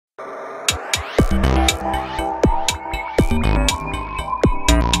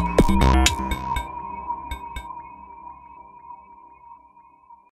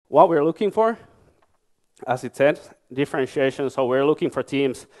What we're looking for, as it said, differentiation. So we're looking for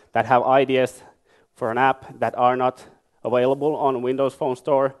teams that have ideas for an app that are not available on Windows Phone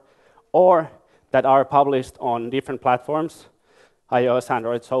Store, or that are published on different platforms, iOS,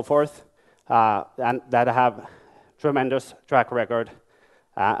 Android, so forth, and that have tremendous track record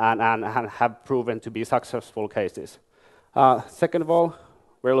and have proven to be successful cases. Second of all,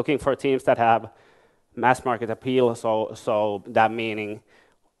 we're looking for teams that have mass market appeal, so that meaning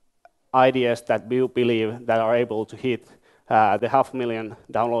ideas that we believe that are able to hit the 500,000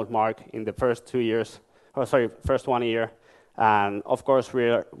 download mark in the first 2 years, or sorry, first 1 year. And of course,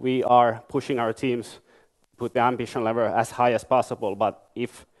 we are pushing our teams, put the ambition level as high as possible. But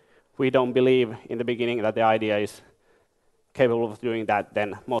if we don't believe in the beginning that the idea is capable of doing that,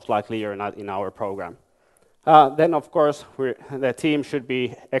 then most likely you're not in our program. Then, of course, the team should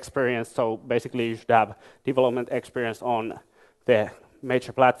be experienced. So basically, you should have development experience on the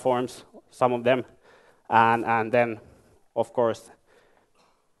major platforms, some of them, and then, of course,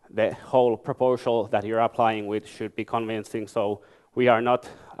 the whole proposal that you're applying with should be convincing. So we are not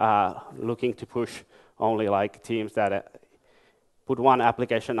looking to push only like teams that put one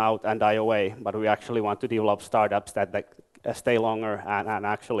application out and die away, but we actually want to develop startups that stay longer and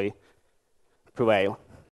actually prevail.